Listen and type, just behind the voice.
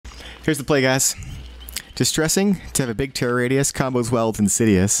Here's the play, guys. Distressing to have a big terror radius combos well with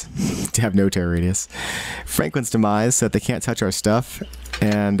Insidious to have no terror radius. Franklin's Demise so that they can't touch our stuff.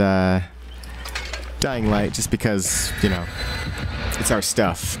 And Dying Light just because, you know, it's our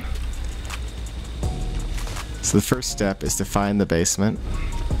stuff. So the first step is to find the basement.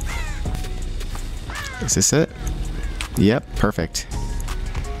 Is this it? Yep, perfect.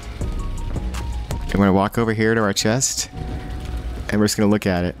 I'm gonna walk over here to our chest, and we're just gonna look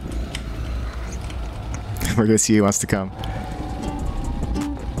at it. We're gonna see who wants to come.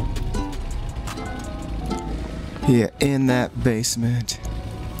 Yeah, in that basement.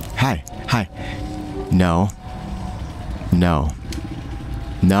 Hi, hi. No. No.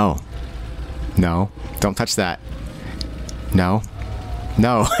 No. No. Don't touch that. No.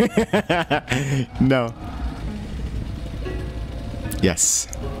 No. No. Yes.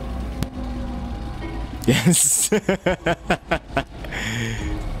 Yes.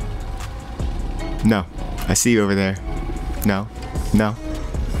 No. I see you over there. No. No.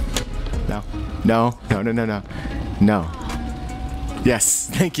 No. No. No, no, no, no. No. Yes.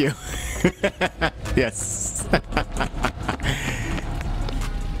 Thank you. Yes.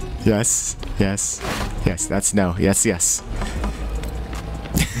 Yes. Yes. Yes. That's no. Yes, yes.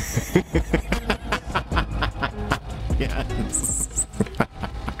 Yes.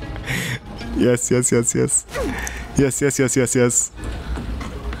 Yes, yes, yes, yes. Yes, yes, yes, yes, yes.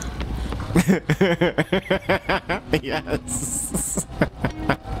 Yes.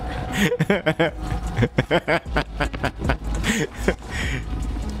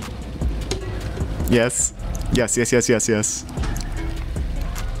 Yes. Yes, yes, yes, yes, yes.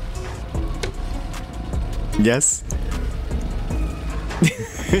 Yes.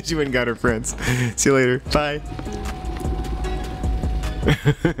 She went and got her friends. See you later. Bye.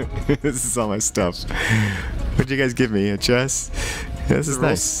 This is all my stuff. What'd you guys give me? A chest? Yeah, this is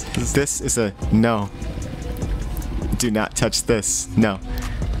nice. This is a no. Do not touch this. No.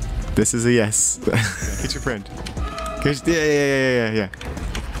 This is a yes. Get your friend. Get your, yeah.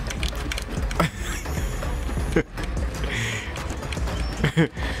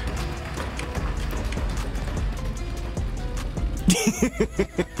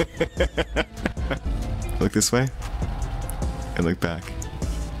 Look this way and look back.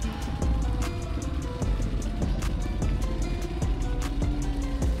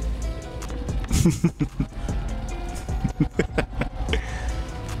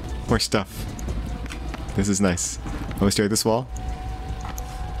 More stuff. This is nice. Want to stare at this wall?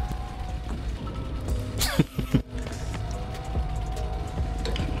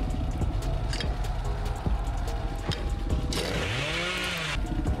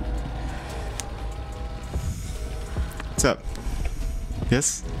 What's up?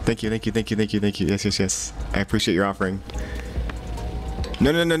 Yes? Thank you, thank you, thank you, thank you, thank you. Yes, yes, yes. I appreciate your offering.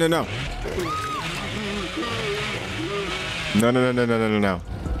 No, no, no, no, no. No, no, no, no, no, no, no, no.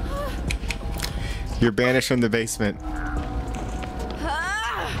 You're banished from the basement.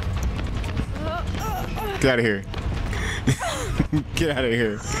 Get out of here. Get out of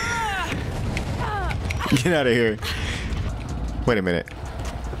here. Get out of here. Wait a minute.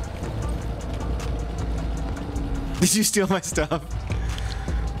 Did you steal my stuff?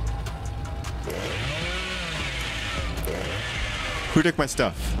 Who took my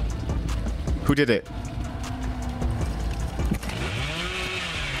stuff? Who did it?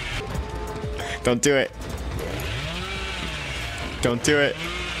 Don't do it. Don't do it.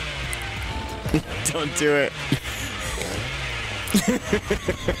 Don't do it.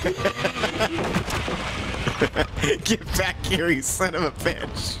 Get back here, you son of a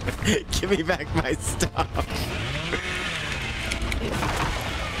bitch. Give me back my stuff.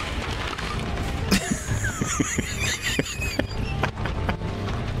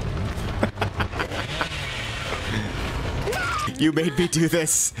 You made me do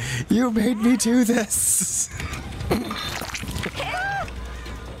this. You made me do this. Wait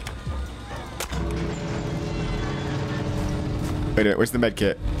a minute, where's the med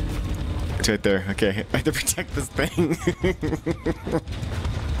kit? It's right there. Okay, I have to protect this thing.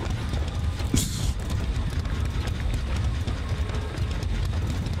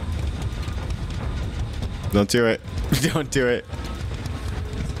 Don't do it. Don't do it.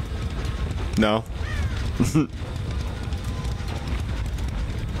 No.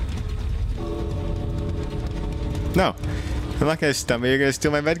 No. I'm not gonna stun me, you're gonna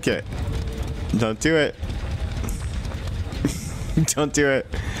steal my medkit. Don't do it. Don't do it.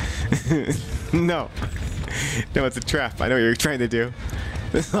 No. No, it's a trap. I know what you're trying to do.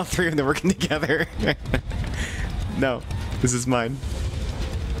 All three of them working together. No. This is mine.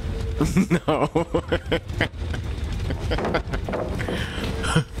 No.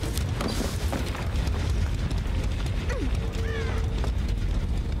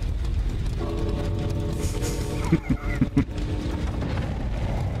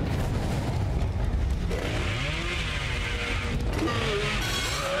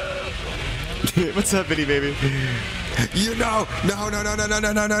 What's up, Bitty Baby? You know, no.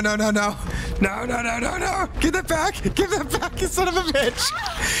 Give that back. Give that back, you son of a bitch.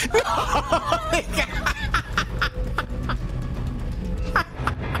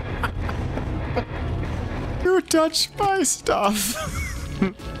 No. You touched my stuff.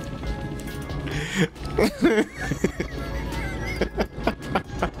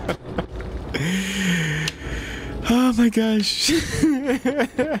 Oh my gosh.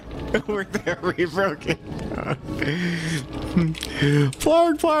 We're there, rebroken.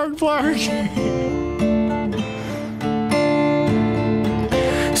 Plarg.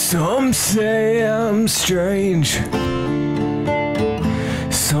 Some say I'm strange.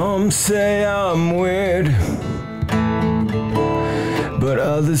 Some say I'm weird. But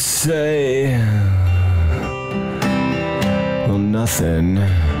others say, well, nothing.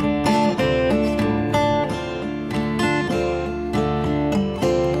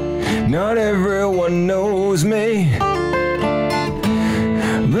 Not everyone knows me,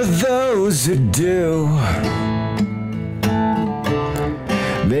 but those who do,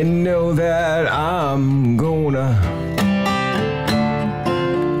 they know that I'm gonna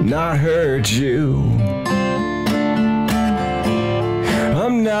not hurt you.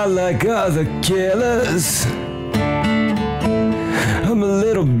 I'm not like other killers, I'm a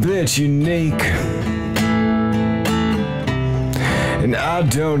little bit unique. And I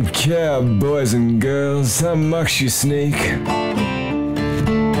don't care, boys and girls, how much you sneak.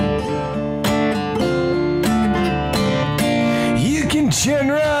 You can chin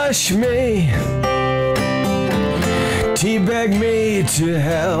rush me, teabag me to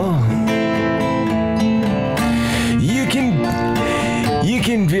hell. You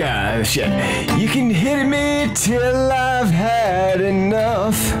can hit me till I've had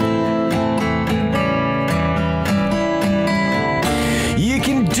enough.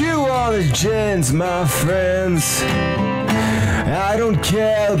 Do all the gins, my friends. I don't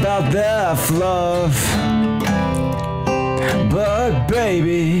care about their fluff. But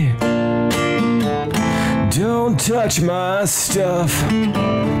baby, don't touch my stuff.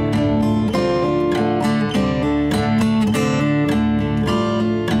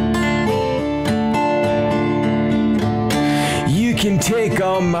 You can take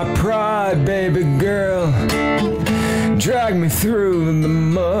all my pride, baby girl. Drag me through the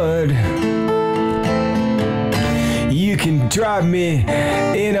mud. You can drive me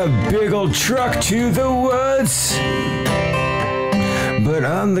in a big old truck to the woods, but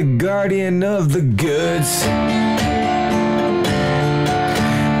I'm the guardian of the goods.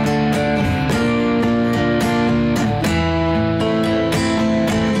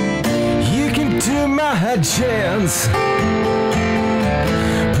 You can do my chance,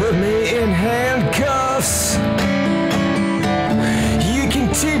 put me in handcuffs.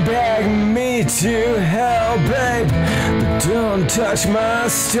 Teabag me to hell, babe, but don't touch my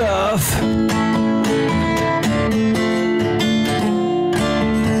stuff.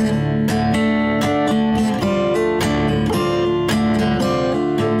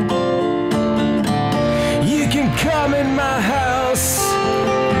 You can come in my house,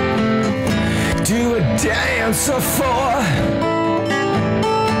 do a dance or four.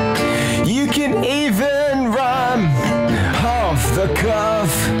 You can even rhyme off the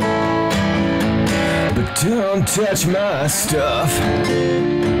cuff, but don't touch my stuff.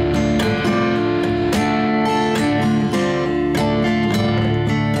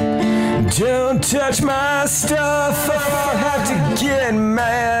 Don't touch my stuff. I'll have to get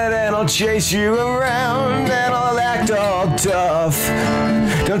mad and I'll chase you around and I'll act all tough.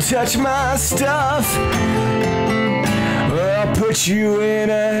 Don't touch my stuff, or I'll put you in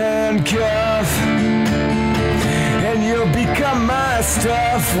a handcuff. And you'll become my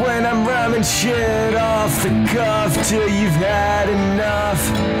stuff when I'm rhyming shit off the cuff till you've had enough.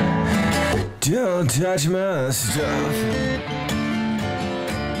 Don't touch my stuff.